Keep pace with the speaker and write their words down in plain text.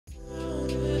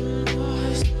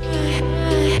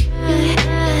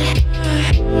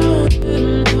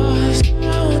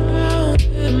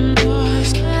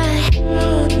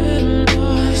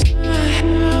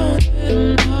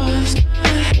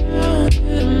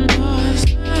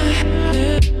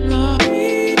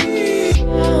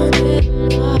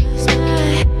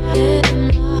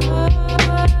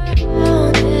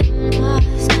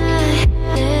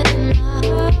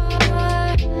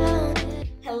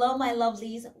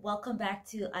welcome back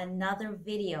to another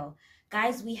video.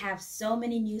 Guys, we have so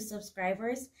many new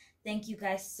subscribers. Thank you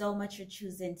guys so much for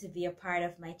choosing to be a part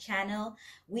of my channel.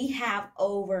 We have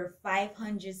over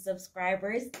 500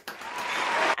 subscribers.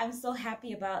 I'm so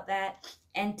happy about that.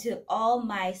 And to all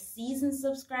my seasoned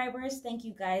subscribers, thank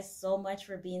you guys so much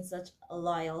for being such a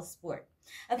loyal sport.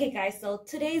 Okay guys, so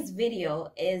today's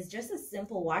video is just a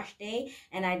simple wash day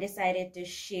and I decided to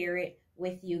share it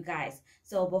with you guys.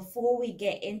 So before we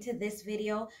get into this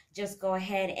video, just go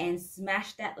ahead and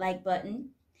smash that like button.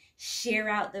 Share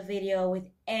out the video with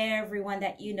everyone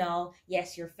that you know.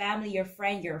 Yes, your family, your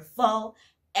friend, your foe,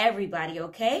 everybody,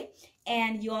 okay?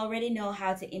 And you already know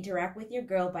how to interact with your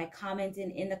girl by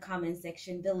commenting in the comment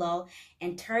section below,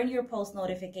 and turn your post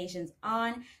notifications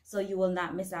on so you will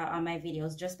not miss out on my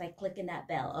videos just by clicking that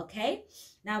bell, okay?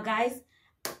 Now guys,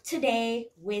 today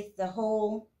with the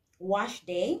whole wash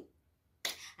day,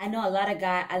 I know a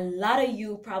lot of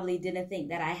you probably didn't think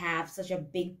that I have such a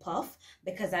big puff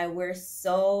because I wear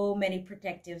so many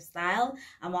protective style.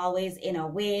 I'm always in a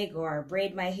wig or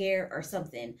braid my hair or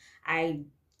something. I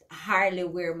hardly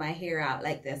wear my hair out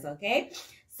like this, okay?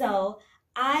 So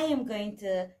I am going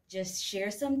to just share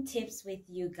some tips with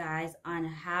you guys on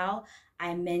how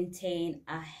I maintain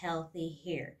a healthy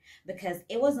hair, because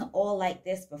it wasn't all like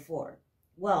this before.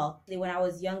 Well, when I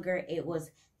was younger, it was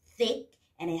thick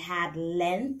and it had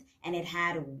length and it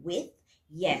had width.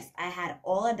 Yes, I had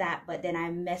all of that, but then I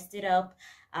messed it up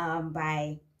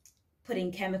by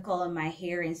putting chemical in my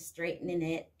hair and straightening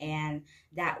it, and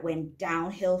that went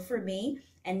downhill for me.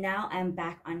 And now I'm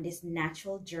back on this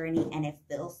natural journey and it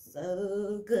feels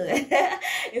so good.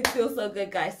 It feels so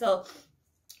good, guys. So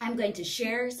I'm going to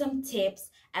share some tips,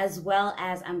 as well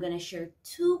as I'm going to share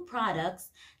 2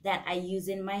 products that I use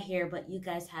in my hair, but you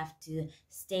guys have to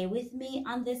stay with me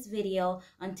on this video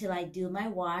until I do my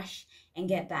wash and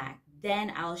get back.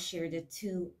 Then I'll share the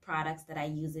 2 products that I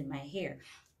use in my hair.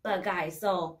 But guys,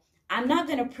 so I'm not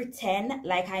going to pretend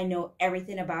like I know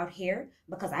everything about hair,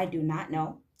 because I do not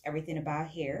know everything about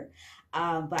hair.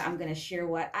 But I'm going to share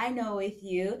what I know with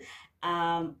you.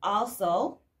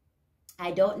 Also,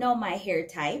 I don't know my hair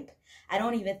type. I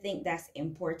don't even think that's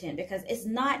important, because it's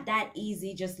not that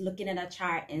easy just looking at a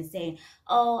chart and saying,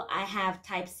 oh, I have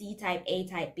type C, type A,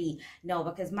 type B. No,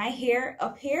 because my hair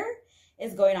up here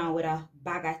is going on with a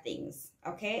bag of things,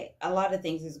 okay? A lot of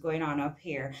things is going on up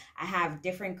here. I have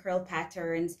different curl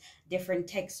patterns, different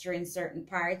texture in certain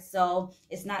parts, so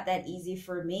it's not that easy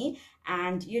for me.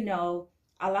 And you know,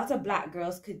 a lot of black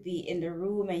girls could be in the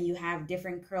room and you have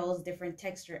different curls, different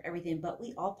texture, everything, but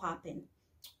we all popping.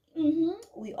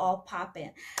 We all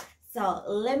popping. So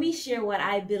let me share what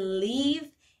I believe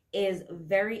is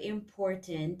very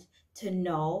important to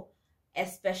know,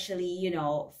 especially, you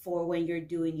know, for when you're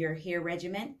doing your hair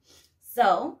regimen.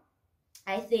 So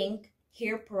I think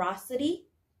hair porosity,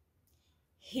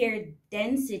 hair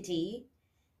density,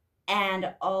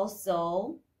 and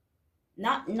also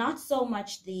not so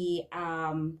much the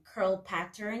curl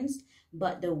patterns,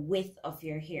 but the width of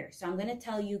your hair. So I'm going to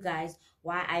tell you guys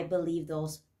why I believe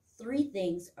those 3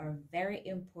 things are very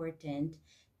important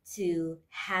to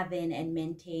having and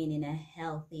maintaining a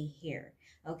healthy hair.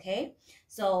 Okay,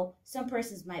 so some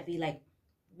persons might be like,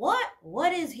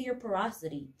 what is hair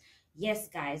porosity? Yes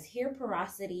guys, hair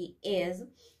porosity is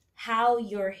how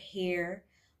your hair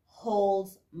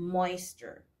holds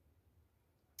moisture.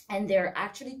 And there are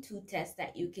actually 2 tests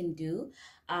that you can do.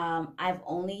 I've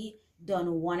only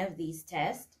done one of these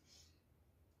tests.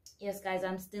 Yes guys,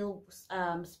 I'm still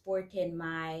sporting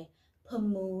my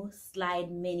Pamu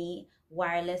Slide Mini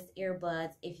wireless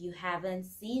earbuds. If you haven't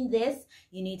seen this,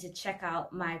 you need to check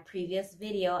out my previous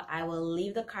video. I will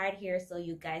leave the card here so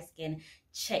you guys can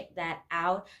check that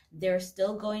out. They're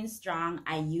still going strong.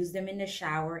 I use them in the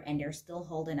shower and they're still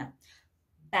holding up.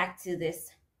 Back to this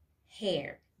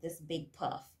hair, this big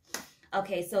puff.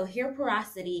 Okay, so hair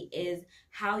porosity is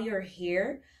how your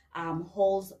hair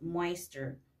holds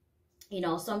moisture. You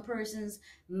know, some persons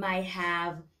might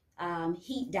have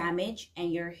heat damage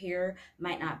and your hair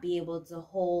might not be able to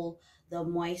hold the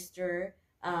moisture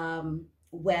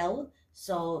well.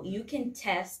 So you can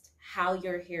test how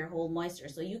your hair hold moisture.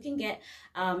 So you can get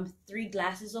 3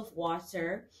 glasses of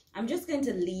water. I'm just going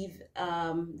to leave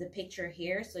the picture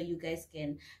here so you guys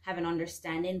can have an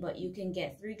understanding, but you can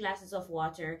get 3 glasses of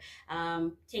water,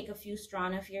 take a few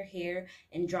strands of your hair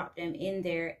and drop them in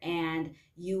there, and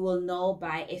you will know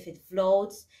by if it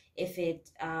floats, if it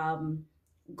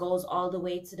goes all the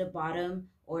way to the bottom,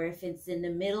 or if it's in the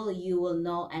middle, you will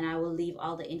know, and I will leave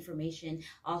all the information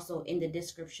also in the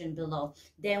description below.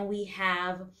 Then we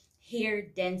have hair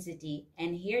density,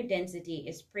 and hair density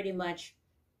is pretty much,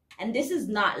 and this is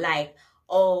not like,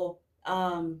 oh,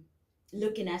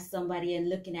 looking at somebody and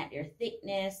looking at their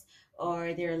thickness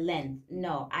or their length.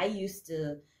 No, I used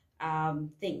to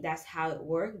think that's how it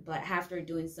worked, but after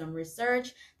doing some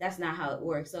research, that's not how it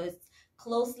works. So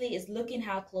it's looking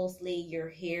how closely your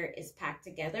hair is packed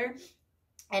together.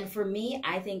 And for me,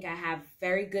 I think I have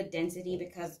very good density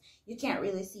because you can't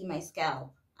really see my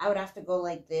scalp. I would have to go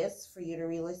like this for you to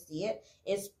really see it.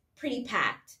 It's pretty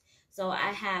packed. So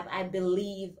I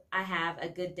believe I have a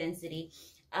good density.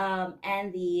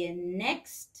 And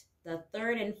the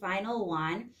third and final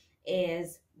one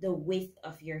is the width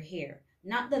of your hair.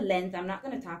 Not the length. I'm not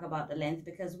going to talk about the length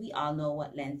because we all know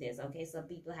what length is. Okay, some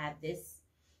people have this.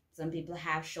 Some people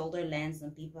have shoulder length.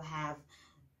 Some people have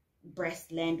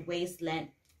breast length, waist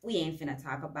length. We ain't finna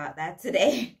talk about that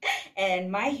today.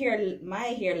 And my hair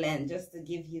length, just to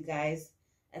give you guys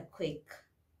a quick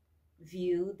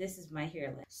view, this is my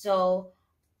hair length. So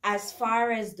as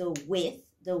far as the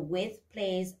width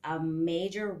plays a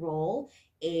major role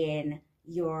in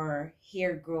your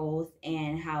hair growth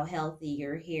and how healthy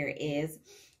your hair is.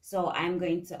 So I'm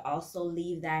going to also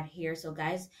leave that here. So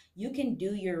guys, you can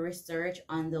do your research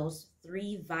on those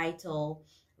 3 vital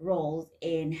roles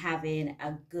in having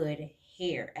a good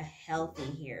hair, a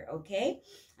healthy hair. Okay,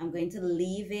 I'm going to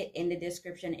leave it in the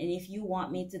description, and if you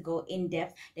want me to go in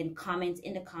depth, then comment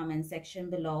in the comment section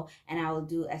below and I will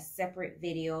do a separate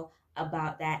video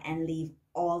about that and leave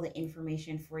all the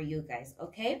information for you guys.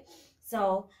 Okay,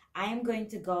 so I am going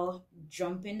to go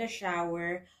jump in the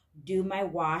shower, do my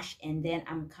wash, and then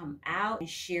I'm come out and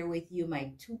share with you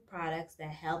my 2 products that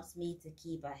helps me to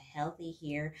keep a healthy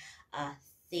hair, a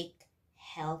thick,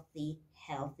 healthy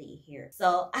hair.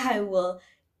 So I will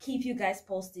keep you guys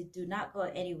posted. Do not go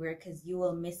anywhere because you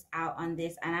will miss out on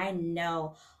this. And I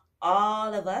know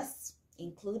all of us,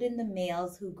 including the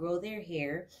males who grow their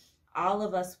hair, all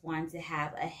of us want to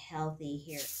have a healthy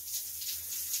hair.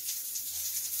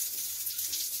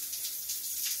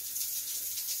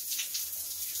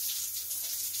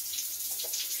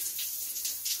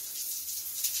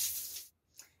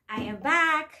 I am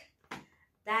back.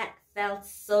 That felt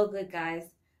so good, guys.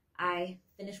 I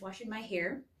finished washing my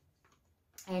hair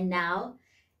and now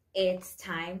it's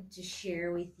time to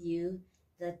share with you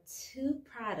the 2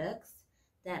 products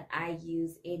that I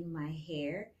use in my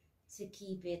hair to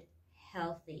keep it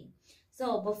healthy.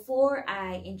 So before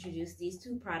I introduce these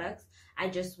 2 products, I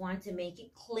just want to make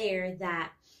it clear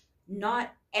that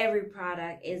not every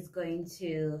product is going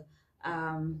to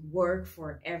work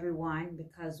for everyone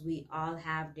because we all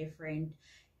have different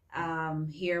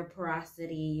hair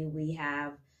porosity, we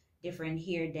have different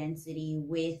hair density,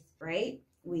 width, right?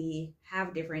 We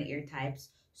have different hair types,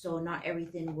 so not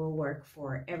everything will work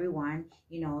for everyone.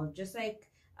 You know, just like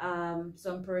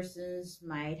some persons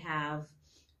might have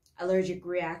allergic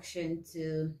reaction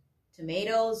to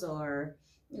tomatoes or,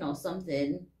 you know,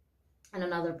 something, and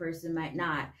another person might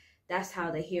not. That's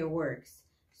how the hair works.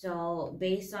 So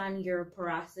based on your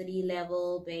porosity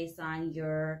level, based on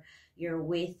your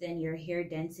width and your hair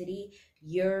density,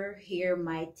 your hair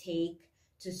might take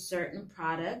to certain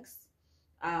products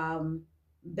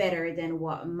better than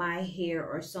what my hair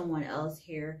or someone else's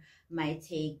hair might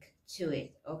take to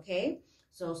it. Okay,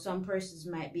 so some persons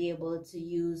might be able to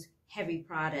use heavy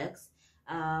products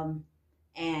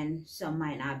and some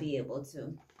might not be able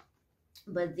to.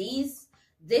 But this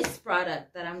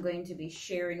product that I'm going to be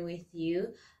sharing with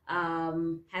you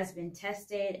has been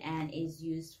tested and is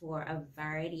used for a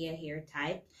variety of hair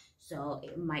type, so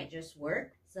it might just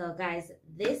work. So guys,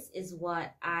 this is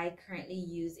what I currently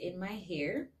use in my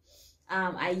hair.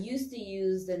 I used to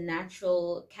use the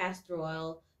natural castor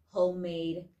oil,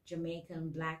 homemade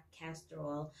Jamaican black castor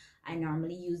oil. I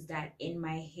normally use that in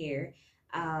my hair.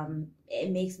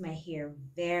 It makes my hair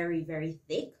very, very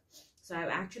thick. So I've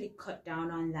actually cut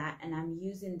down on that and I'm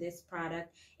using this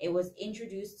product. It was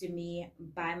introduced to me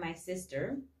by my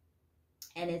sister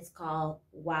and it's called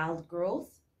Wild Growth.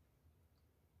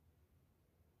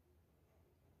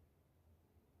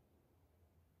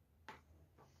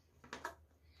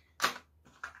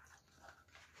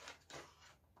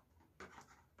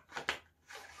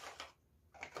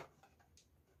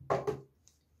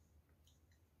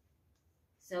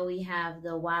 So we have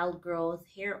the Wild Growth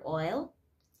hair oil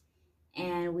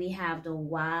and we have the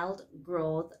Wild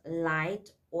Growth light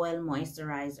oil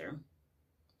moisturizer.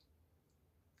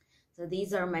 So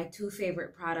these are my 2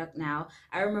 favorite products now.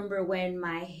 I remember when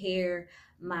my hair,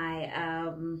 like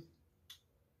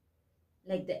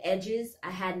the edges,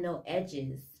 I had no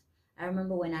edges. I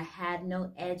remember when I had no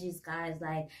edges, guys,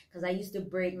 like, because I used to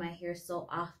braid my hair so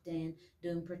often,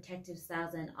 doing protective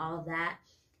styles and all that.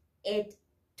 It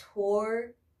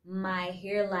tore my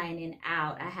hair lining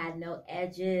out. I had no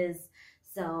edges.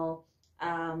 So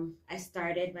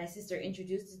my sister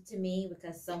introduced it to me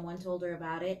because someone told her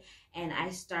about it, and I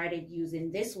started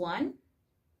using this one,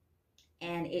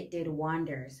 and it did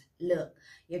wonders. Look,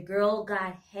 your girl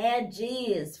got hair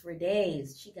jizz for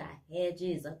days. She got hair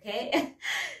jizz, okay?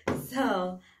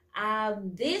 So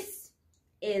this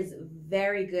is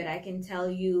very good. I can tell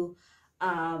you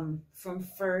from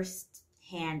first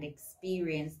hand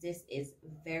experience, this is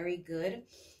very good.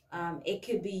 It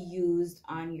could be used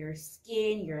on your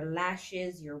skin, your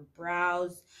lashes, your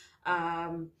brows.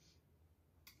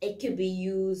 It could be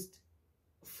used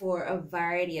for a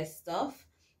variety of stuff.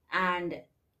 And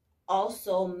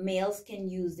also, males can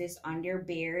use this on their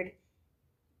beard.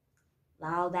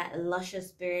 All that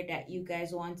luscious beard that you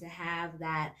guys want to have,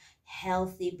 that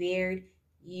healthy beard,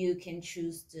 you can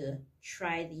choose to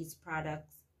try these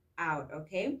products out,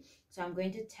 okay? So I'm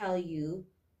going to tell you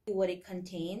what it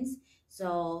contains.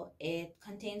 So it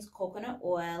contains coconut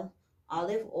oil,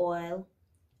 olive oil,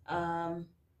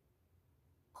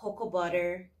 cocoa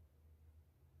butter,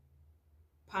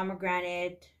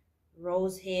 pomegranate,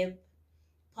 rose hip,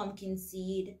 pumpkin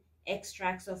seed,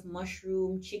 extracts of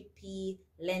mushroom, chickpea,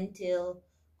 lentil,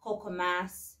 cocoa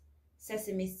mass,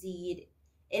 sesame seed.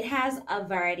 It has a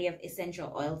variety of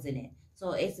essential oils in it.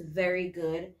 So it's very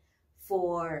good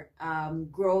for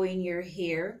growing your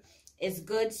hair. It's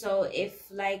good. So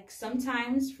if, like,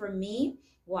 sometimes for me,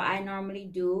 what I normally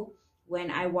do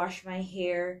when I wash my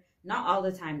hair, not all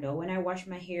the time though, when I wash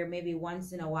my hair maybe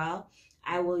once in a while,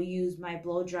 I will use my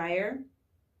blow dryer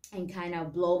and kind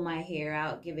of blow my hair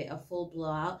out, give it a full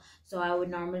blowout. So I would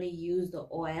normally use the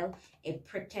oil. It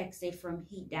protects it from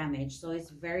heat damage, so it's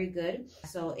very good.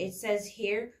 So it says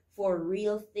here, for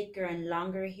real thicker and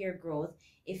longer hair growth,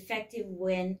 effective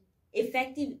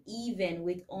even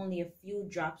with only a few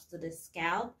drops to the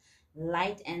scalp,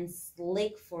 light and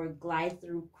slick for glide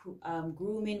through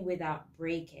grooming without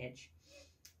breakage.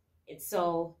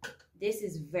 So this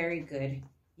is very good.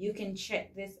 You can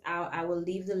check this out. I will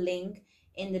leave the link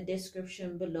in the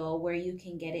description below where you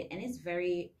can get it, and it's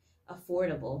very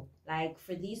affordable. Like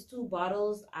for these 2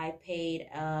 bottles, I paid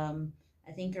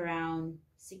I think around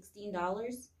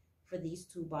 $16 for these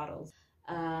 2 bottles.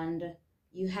 And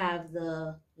you have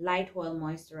the light oil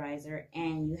moisturizer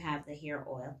and you have the hair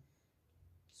oil,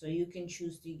 so you can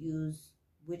choose to use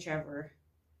whichever,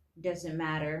 doesn't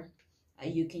matter.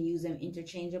 You can use them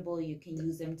interchangeable, you can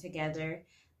use them together.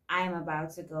 I am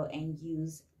about to go and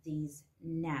use these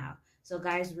now. So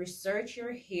guys, research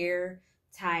your hair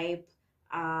type,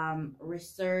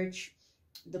 research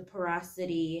the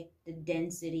porosity, the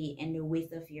density, and the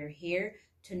width of your hair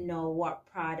to know what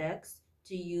products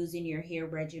to use in your hair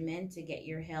regimen to get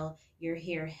your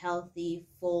hair healthy,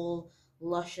 full,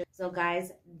 luscious. So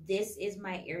guys, this is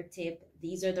my hair tip.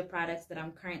 These are the products that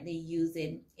I'm currently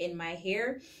using in my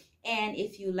hair. And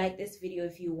if you like this video,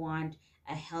 if you want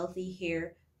a healthy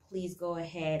hair, please go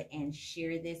ahead and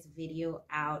share this video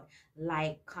out,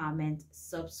 like, comment,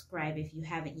 subscribe if you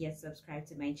haven't yet subscribed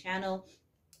to my channel.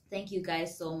 Thank you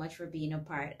guys so much for being a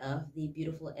part of the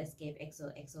beautiful Escape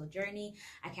XOXO journey.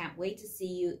 I can't wait to see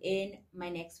you in my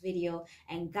next video.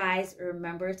 And guys,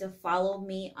 remember to follow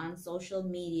me on social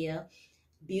media,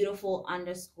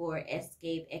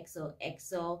 beautiful_Escape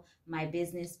XOXO, my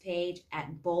business page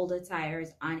at Bold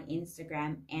Attires on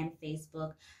Instagram and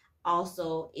Facebook.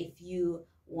 Also, if you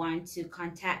want to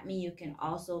contact me, you can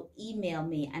also email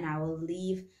me, and I will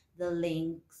leave the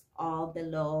links all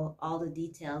below, all the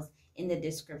details in the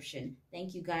description.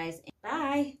 Thank you guys, and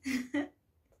bye.